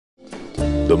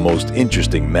The most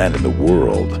interesting man in the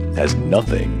world has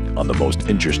nothing on the most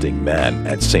interesting man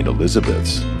at St.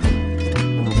 Elizabeth's.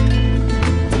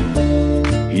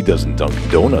 He doesn't dunk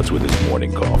donuts with his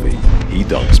morning coffee. He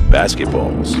dunks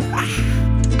basketballs.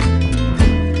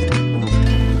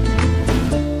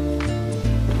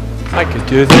 I could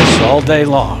do this all day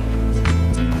long.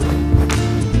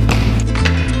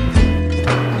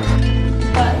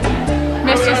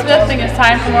 Mr. Smithling, it's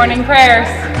time for morning prayers.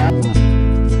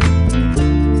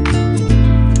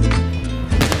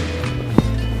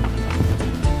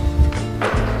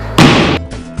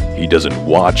 He doesn't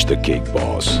watch the Cake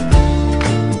Boss.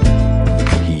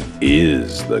 He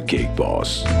is the Cake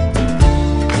Boss.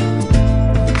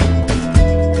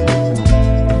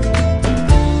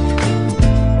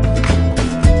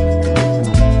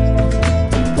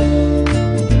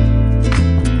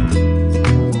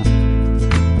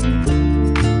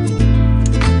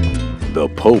 The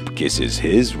Pope kisses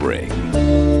his ring.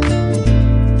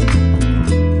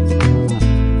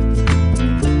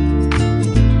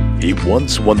 He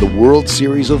once won the World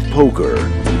Series of Poker.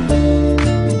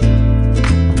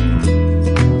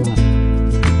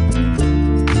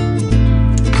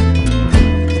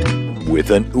 With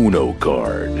an Uno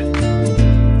card.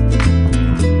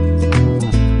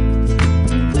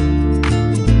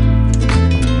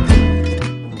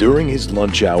 During his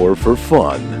lunch hour for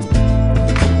fun,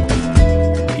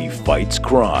 he fights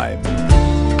crime.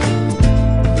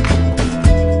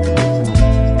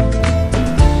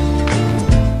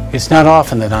 It's not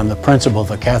often that I'm the principal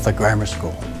of a Catholic grammar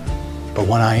school, but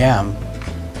when I am,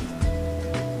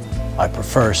 I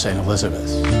prefer St.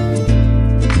 Elizabeth's.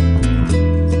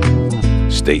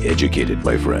 Stay educated,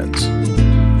 my friends.